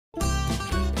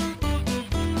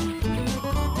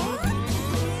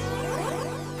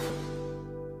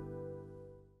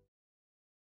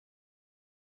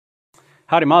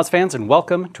Howdy Moz fans, and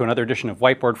welcome to another edition of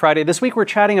Whiteboard Friday. This week we're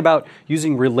chatting about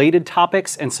using related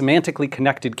topics and semantically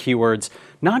connected keywords,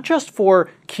 not just for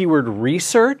keyword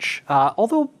research,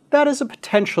 although that is a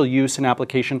potential use and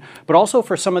application, but also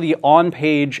for some of the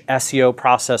on-page SEO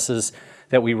processes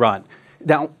that we run.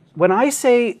 Now, when I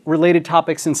say related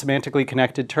topics and semantically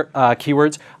connected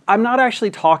keywords, I'm not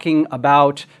actually talking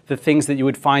about the things that you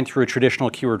would find through a traditional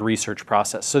keyword research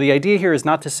process. So the idea here is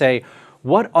not to say,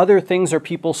 what other things are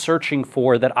people searching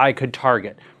for that I could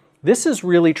target? This is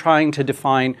really trying to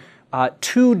define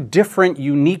two different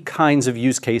unique kinds of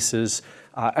use cases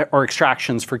or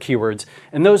extractions for keywords.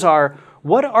 And those are,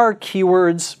 what are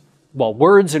keywords, well,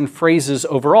 words and phrases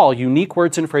overall, unique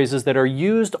words and phrases that are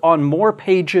used on more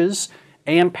pages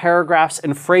and paragraphs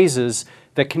and phrases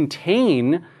that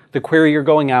contain the query you're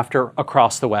going after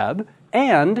across the web?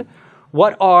 And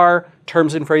what are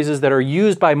terms and phrases that are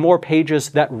used by more pages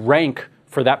that rank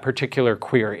for that particular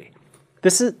query?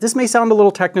 This may sound a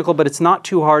little technical, but it's not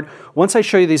too hard. Once I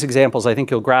show you these examples, I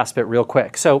think you'll grasp it real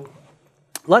quick. So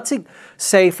let's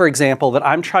say, for example, that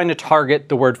I'm trying to target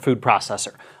the word food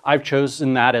processor. I've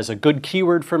chosen that as a good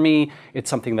keyword for me. It's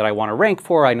something that I want to rank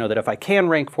for. I know that if I can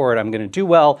rank for it, I'm going to do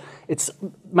well.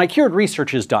 My keyword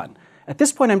research is done. At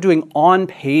this point, I'm doing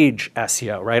on-page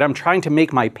SEO, right? I'm trying to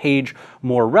make my page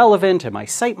more relevant and my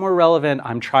site more relevant.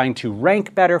 I'm trying to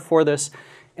rank better for this.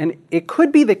 And it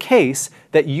could be the case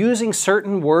that using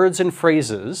certain words and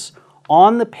phrases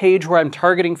on the page where I'm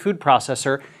targeting food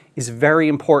processor is very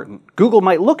important. Google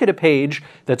might look at a page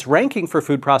that's ranking for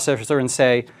food processor and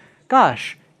say,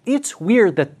 gosh, it's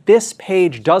weird that this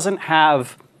page doesn't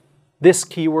have this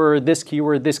keyword, this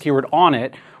keyword, this keyword on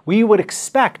it. We would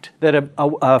expect that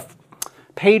a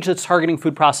page that's targeting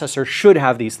food processor should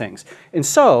have these things. And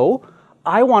so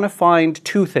I want to find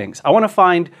two things. I want to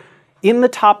find in the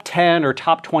top 10 or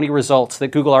top 20 results that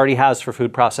Google already has for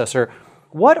food processor,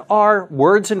 what are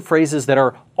words and phrases that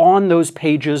are on those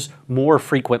pages more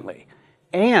frequently?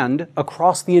 And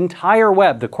across the entire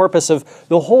web, the corpus of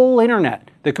the whole internet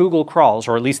that Google crawls,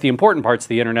 or at least the important parts of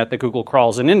the internet that Google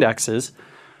crawls and indexes,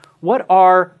 what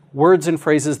are words and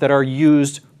phrases that are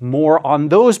used more on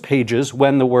those pages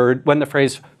when the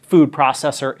phrase food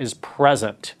processor is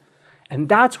present? And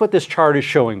that's what this chart is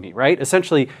showing me, right?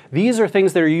 Essentially, these are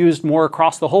things that are used more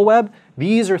across the whole web.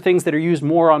 These are things that are used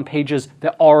more on pages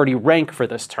that already rank for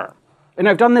this term. And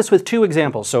I've done this with two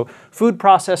examples. So food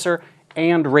processor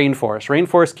and rainforest.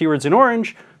 Rainforest keywords in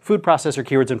orange, food processor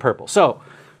keywords in purple. So,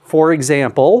 for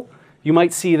example, you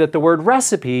might see that the word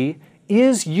recipe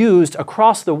is used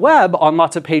across the web on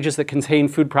lots of pages that contain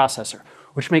food processor,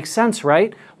 which makes sense,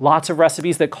 right? Lots of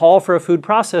recipes that call for a food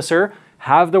processor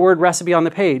have the word recipe on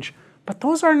the page, but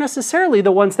those aren't necessarily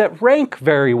the ones that rank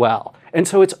very well. And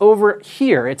so it's over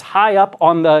here. It's high up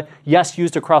on the yes,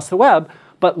 used across the web,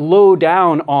 but low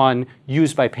down on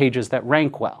used by pages that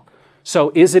rank well.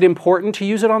 So is it important to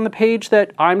use it on the page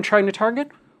that I'm trying to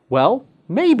target? Well,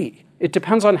 maybe. It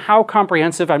depends on how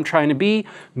comprehensive I'm trying to be.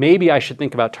 Maybe I should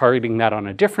think about targeting that on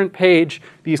a different page,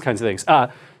 these kinds of things.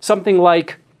 Something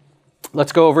like,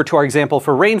 let's go over to our example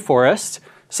for rainforest.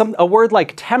 A word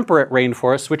like temperate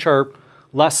rainforest, which are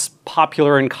less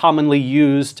popular and commonly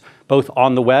used both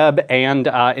on the web and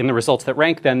in the results that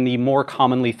rank than the more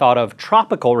commonly thought of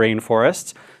tropical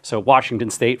rainforests. So Washington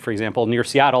State, for example, near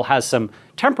Seattle has some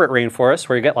temperate rainforests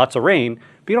where you get lots of rain,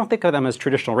 but you don't think of them as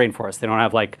traditional rainforests. They don't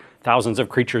have like thousands of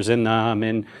creatures in them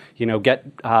and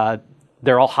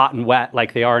they're all hot and wet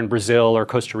like they are in Brazil or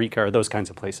Costa Rica or those kinds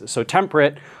of places. So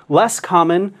temperate, less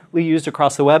commonly used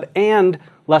across the web and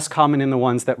less common in the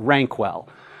ones that rank well.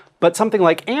 But something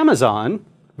like Amazon,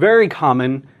 very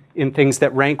common in things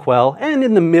that rank well and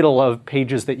in the middle of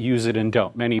pages that use it and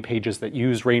don't. Many pages that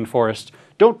use rainforest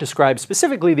don't describe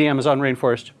specifically the Amazon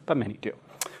rainforest, but many do.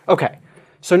 Okay,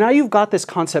 so now you've got this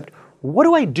concept. What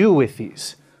do I do with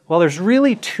these? Well, there's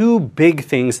really two big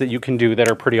things that you can do that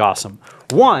are pretty awesome.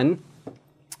 One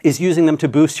is using them to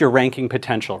boost your ranking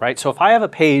potential, right? So if I have a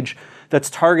page that's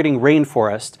targeting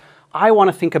rainforest, I want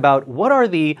to think about what are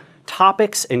the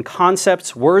topics and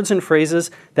concepts, words and phrases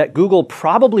that Google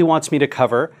probably wants me to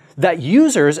cover, that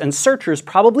users and searchers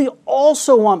probably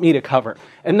also want me to cover.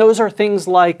 And those are things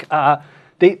like,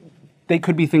 they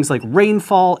could be things like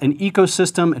rainfall and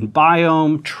ecosystem and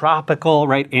biome, tropical,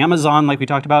 right? Amazon, like we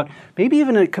talked about, maybe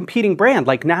even a competing brand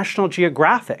like National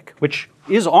Geographic, which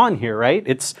is on here, right?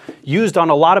 It's used on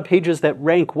a lot of pages that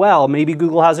rank well. Maybe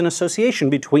Google has an association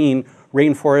between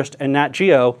rainforest and Nat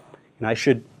Geo, and I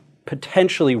should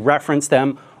potentially reference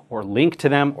them or link to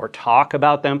them or talk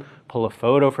about them, pull a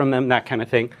photo from them, that kind of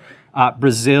thing.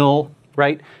 Brazil,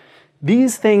 right?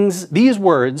 These things, these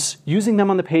words, using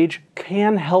them on the page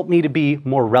can help me to be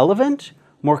more relevant,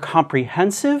 more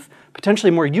comprehensive,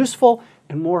 potentially more useful,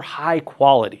 and more high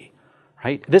quality,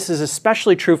 right? This is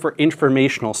especially true for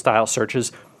informational style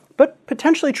searches, but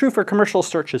potentially true for commercial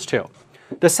searches too.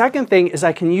 The second thing is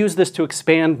I can use this to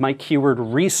expand my keyword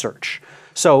research.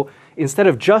 So instead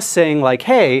of just saying like,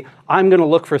 hey, I'm going to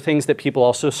look for things that people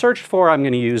also searched for, I'm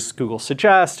going to use Google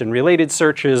Suggest and related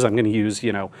searches, I'm going to use,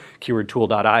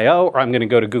 keywordtool.io, or I'm going to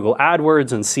go to Google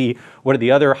AdWords and see what are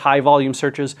the other high volume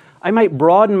searches. I might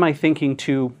broaden my thinking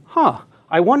to,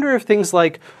 I wonder if things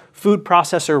like food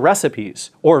processor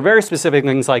recipes, or very specific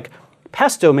things like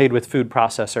pesto made with food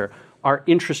processor, are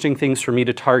interesting things for me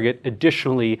to target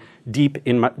additionally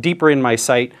deeper in my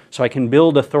site, so I can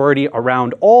build authority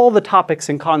around all the topics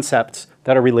and concepts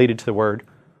that are related to the word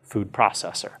food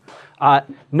processor.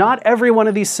 Not every one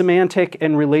of these semantic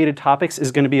and related topics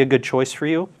is going to be a good choice for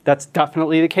you. That's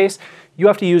definitely the case. You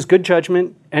have to use good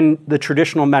judgment and the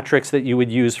traditional metrics that you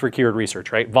would use for keyword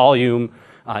research, right? Volume,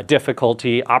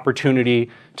 difficulty,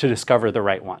 opportunity to discover the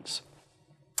right ones.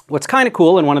 What's kind of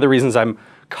cool, and one of the reasons I'm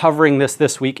covering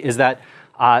this week, is that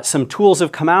some tools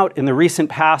have come out in the recent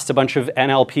past, a bunch of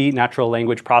NLP, natural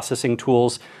language processing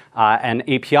tools, and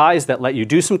APIs that let you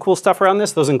do some cool stuff around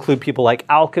this. Those include people like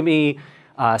Alchemy,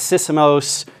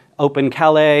 Sysomos,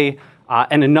 OpenKele,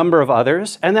 and a number of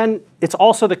others. And then it's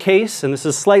also the case, and this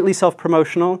is slightly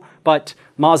self-promotional, but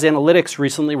Moz Analytics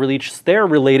recently released their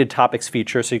related topics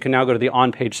feature. So you can now go to the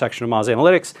on-page section of Moz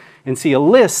Analytics and see a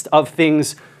list of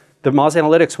things. The Moz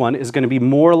Analytics one is going to be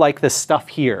more like this stuff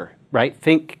here, right?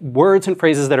 Think words and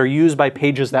phrases that are used by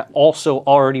pages that also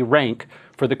already rank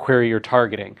for the query you're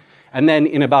targeting. And then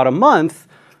in about a month,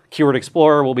 Keyword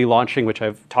Explorer will be launching, which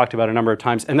I've talked about a number of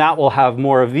times, and that will have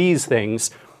more of these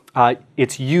things.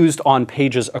 It's used on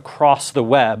pages across the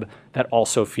web that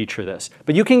also feature this.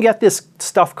 But you can get this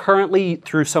stuff currently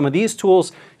through some of these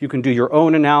tools. You can do your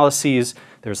own analyses.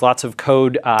 There's lots of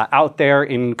code out there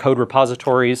in code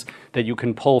repositories that you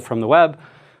can pull from the web.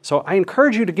 So I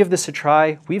encourage you to give this a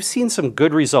try. We've seen some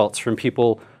good results from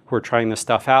people who are trying this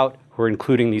stuff out, who are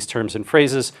including these terms and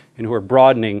phrases, and who are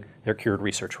broadening their keyword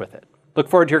research with it. Look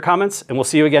forward to your comments, and we'll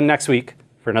see you again next week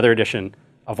for another edition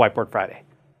of Whiteboard Friday.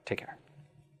 Take care.